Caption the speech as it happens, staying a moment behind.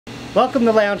Welcome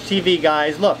to Lounge TV,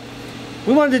 guys. Look,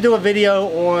 we wanted to do a video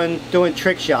on doing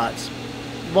trick shots.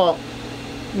 Well,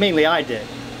 mainly I did.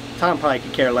 Tom probably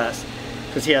could care less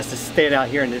because he has to stand out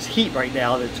here in this heat right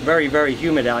now. It's very, very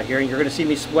humid out here and you're going to see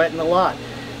me sweating a lot.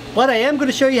 But I am going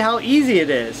to show you how easy it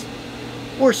is.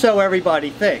 Or so everybody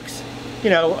thinks. You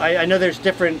know, I know there's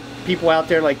different people out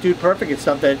there like Dude Perfect and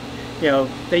stuff that, you know,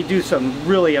 they do some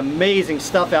really amazing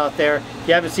stuff out there. If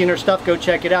you haven't seen their stuff, go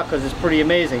check it out because it's pretty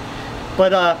amazing.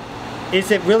 But is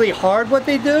it really hard what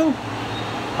they do?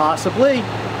 Possibly.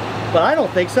 But I don't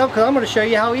think so, because I'm going to show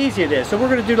you how easy it is. So we're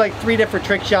going to do like 3 different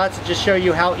trick shots and just show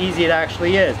you how easy it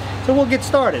actually is. So we'll get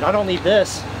started. I don't need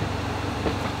this.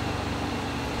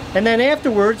 And then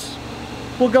afterwards,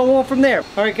 we'll go on from there.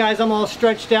 Alright guys, I'm all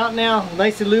stretched out now.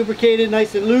 Nice and lubricated,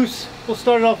 nice and loose. We'll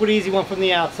start it off with an easy one from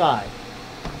the outside.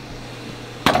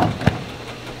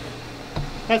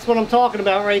 That's what I'm talking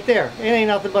about right there. It ain't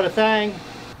nothing but a thing.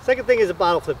 Second thing is a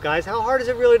bottle flip, guys. How hard is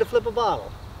it really to flip a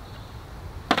bottle?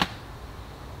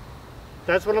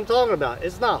 That's what I'm talking about.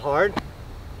 It's not hard.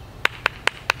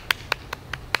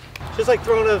 Just like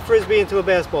throwing a frisbee into a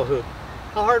basketball hoop.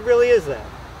 How hard really is that?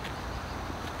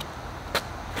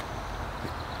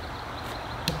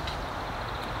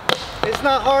 It's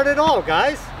not hard at all,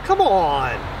 guys. Come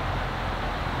on.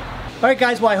 Alright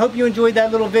guys, well I hope you enjoyed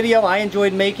that little video. I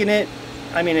enjoyed making it.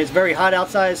 I mean, it's very hot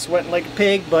outside, sweating like a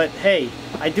pig, but hey,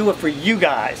 I do it for you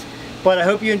guys. But I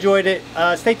hope you enjoyed it.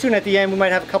 Stay tuned at the end. We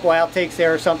might have a couple outtakes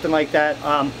there or something like that.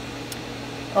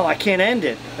 Oh, I can't end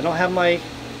it. I don't have my...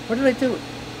 What did I do?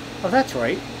 Oh, that's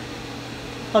right.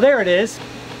 Oh, there it is.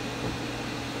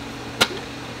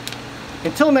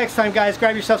 Until next time, guys,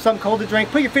 grab yourself something cold to drink.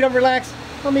 Put your feet up, relax.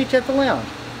 I'll meet you at the lounge.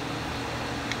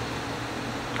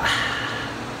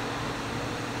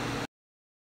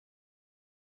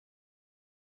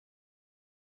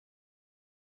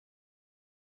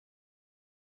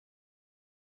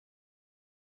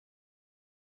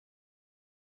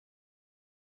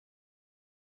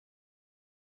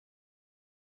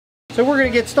 So we're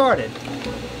going to get started.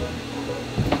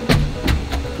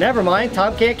 Never mind,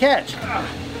 Tom can't catch.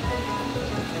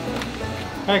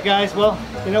 Alright guys, well,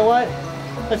 you know what?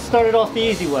 Let's start it off the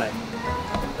easy way.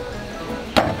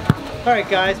 Alright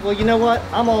guys, well you know what?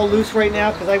 I'm all loose right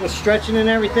now because I was stretching and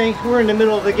everything. We're in the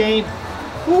middle of the game.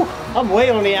 Whew, I'm way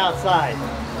on the outside.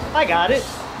 I got it.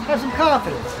 Have some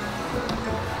confidence.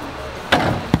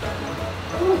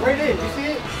 Ooh, right in, you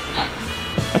see it?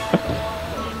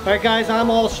 Alright guys,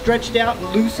 I'm all stretched out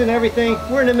and loose and everything.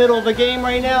 We're in the middle of a game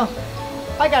right now.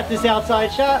 I got this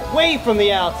outside shot way from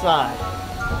the outside.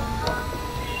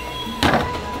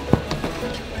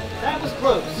 That was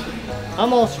close.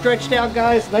 I'm all stretched out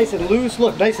guys, nice and loose,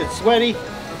 look nice and sweaty.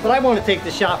 But I want to take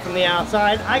the shot from the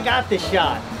outside. I got this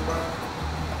shot.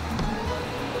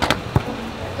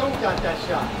 Don't got that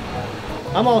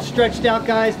shot. I'm all stretched out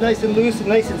guys, nice and loose and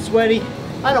nice and sweaty.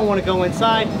 I don't want to go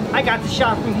inside. I got the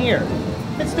shot from here.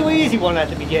 Let's do an easy one at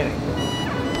the beginning.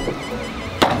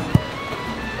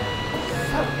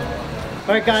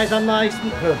 Alright guys, I'm nice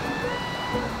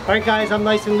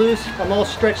and loose. I'm all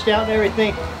stretched out and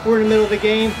everything. We're in the middle of the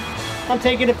game. I'm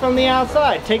taking it from the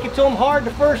outside. Take it to them hard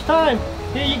the first time.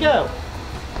 Here you go.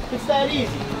 It's that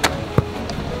easy.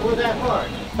 Or that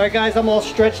hard. Alright guys, I'm all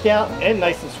stretched out and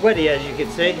nice and sweaty as you can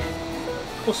see.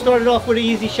 We'll start it off with an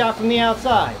easy shot from the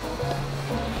outside.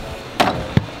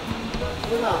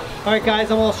 Alright guys,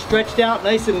 I'm all stretched out,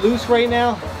 nice and loose right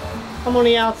now. I'm on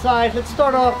the outside. Let's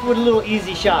start off with a little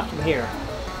easy shot from here.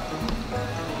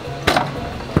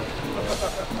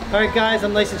 Alright guys,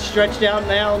 I'm nice and stretched out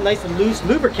now, nice and loose,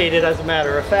 lubricated as a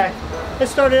matter of fact.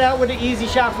 Let's start it out with an easy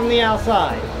shot from the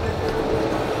outside.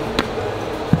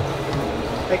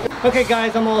 Okay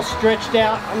guys, I'm all stretched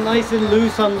out, I'm nice and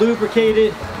loose, I'm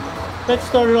lubricated. Let's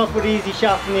start it off with an easy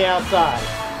shot from the outside.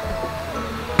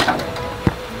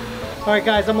 Alright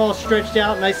guys, I'm all stretched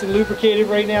out, nice and lubricated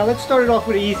right now. Let's start it off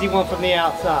with an easy one from the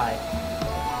outside.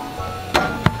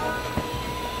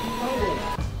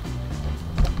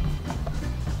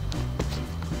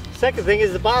 Second thing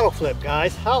is the bottle flip,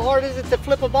 guys. How hard is it to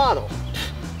flip a bottle?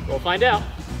 We'll find out.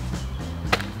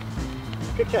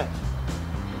 Good catch.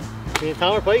 Me and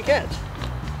Tom are playing catch.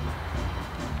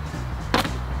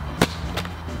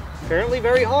 Apparently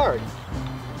very hard.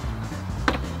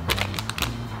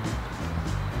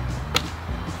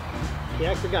 You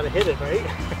actually got to hit it, right?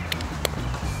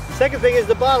 Second thing is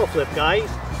the bottle flip, guys.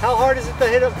 How hard is it to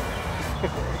hit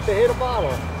a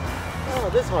bottle? Oh,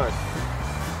 this hard.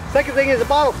 Second thing is the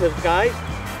bottle flip, guys.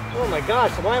 Oh my gosh,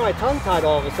 why am I tongue-tied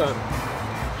all of a sudden?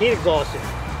 Heat exhaustion,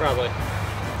 probably.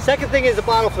 Second thing is the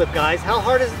bottle flip, guys. How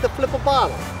hard is it to flip a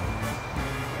bottle?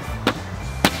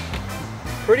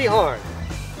 Pretty hard.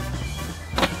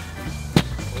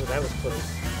 that was close.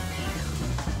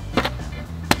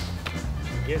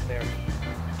 Getting there.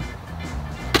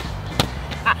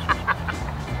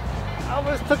 I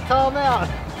almost took Tom out.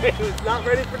 He was not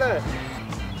ready for that.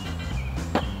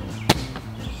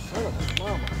 Son of a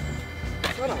mama.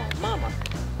 Son of a mama.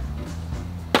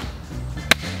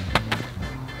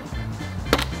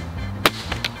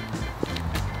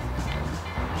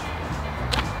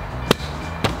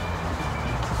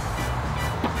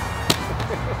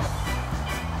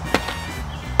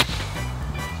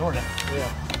 Sorta.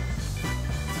 Yeah.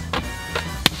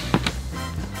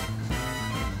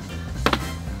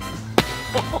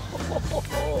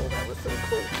 Oh, that was so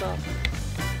close, Tom.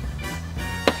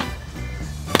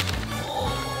 Oh,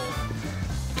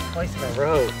 twice in a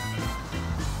row.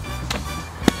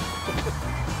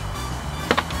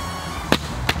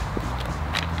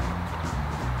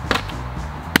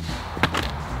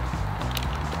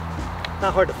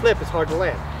 Not hard to flip, it's hard to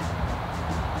land.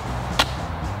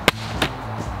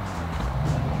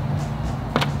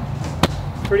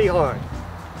 Pretty hard.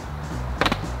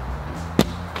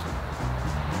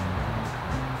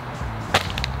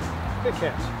 Good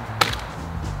catch.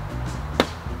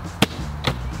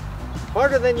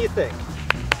 Harder than you think.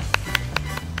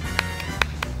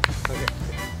 Okay.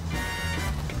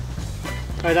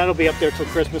 Alright, that'll be up there till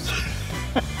Christmas.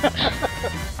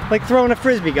 Like throwing a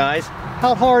frisbee, guys.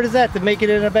 How hard is that to make it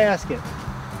in a basket?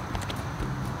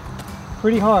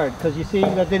 Pretty hard, because you see,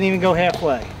 that didn't even go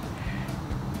halfway.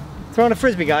 Throwing a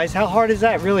frisbee, guys. How hard is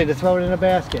that really to throw it in a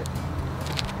basket?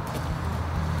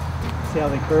 See how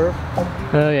they curve?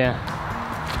 Oh yeah.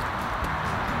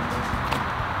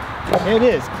 It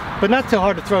is, but not so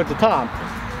hard to throw it to Tom.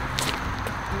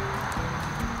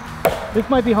 This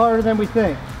might be harder than we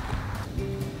think.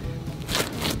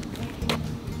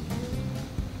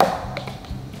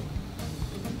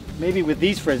 Maybe with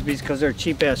these frisbees, because they're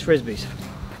cheap-ass frisbees.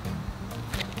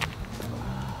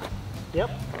 Yep.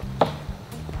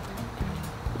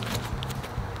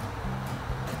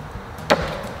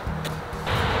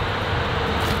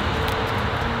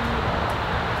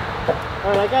 All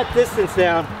right, I got distance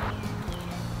down.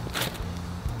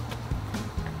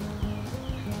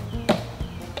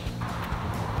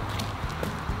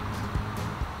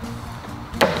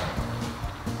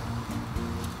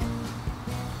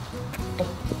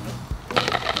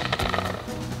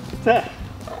 What's that?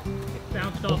 It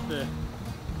bounced off the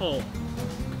pole.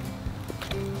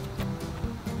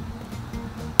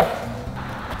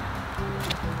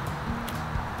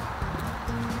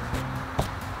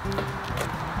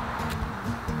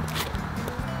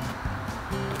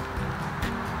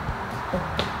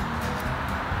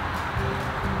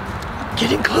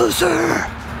 Getting closer!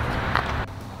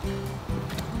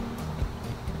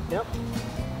 Yep.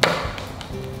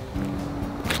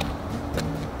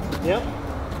 Yep.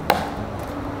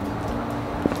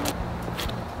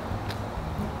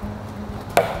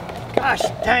 Gosh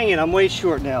dang it, I'm way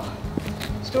short now.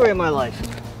 Story of my life.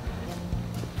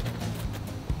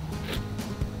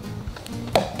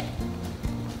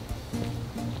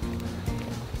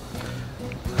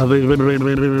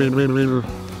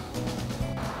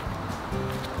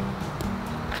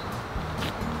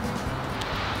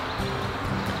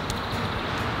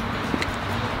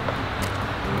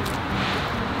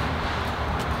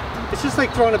 It's just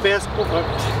like throwing a basketball.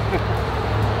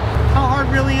 How hard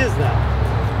really is that?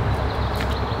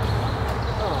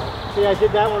 Oh, see, I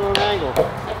did that one on an angle.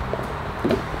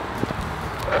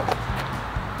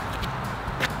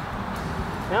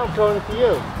 Now I'm throwing it to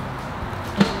you.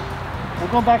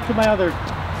 We'll go back to my other.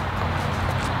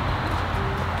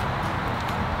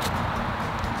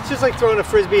 It's just like throwing a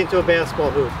frisbee into a basketball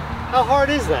hoop. How hard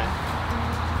is that?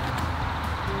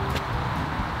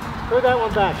 Throw that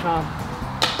one back, Tom.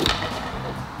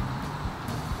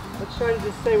 Let's try to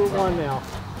just stay with one now.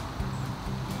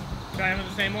 Trying with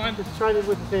the same one? Let's try this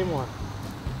with the same one.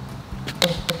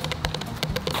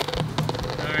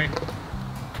 Alright.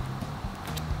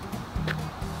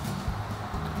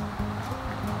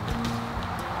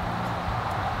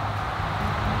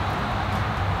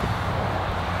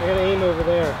 I gotta aim over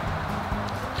there.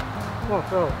 Come on,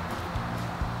 throw it.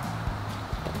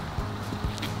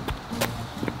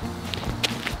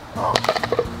 Oh,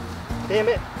 damn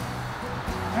it.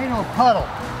 Ain't no puddle.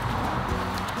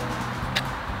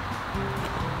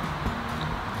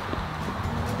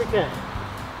 Okay.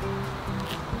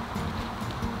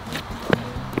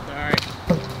 Alright.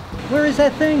 Where is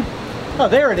that thing? Oh,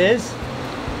 there it is.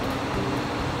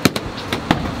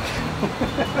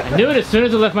 I knew it as soon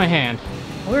as it left my hand.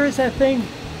 Where is that thing?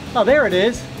 Oh, there it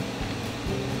is.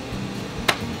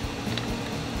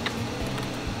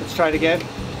 Let's try it again.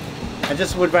 I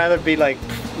just would rather be like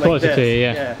like Closer this. to you,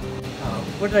 yeah.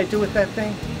 What did I do with that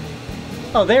thing?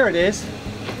 Oh, there it is.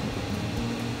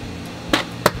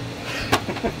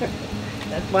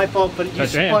 That's my fault, but you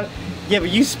spun. Yeah, but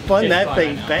you spun that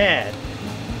thing bad.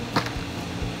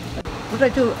 What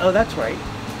did I do? Oh, that's right.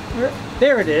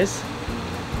 There it is.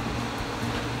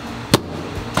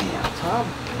 Damn, Tom.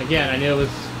 Again, I knew it was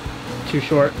too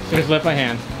short. As soon as I left my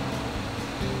hand.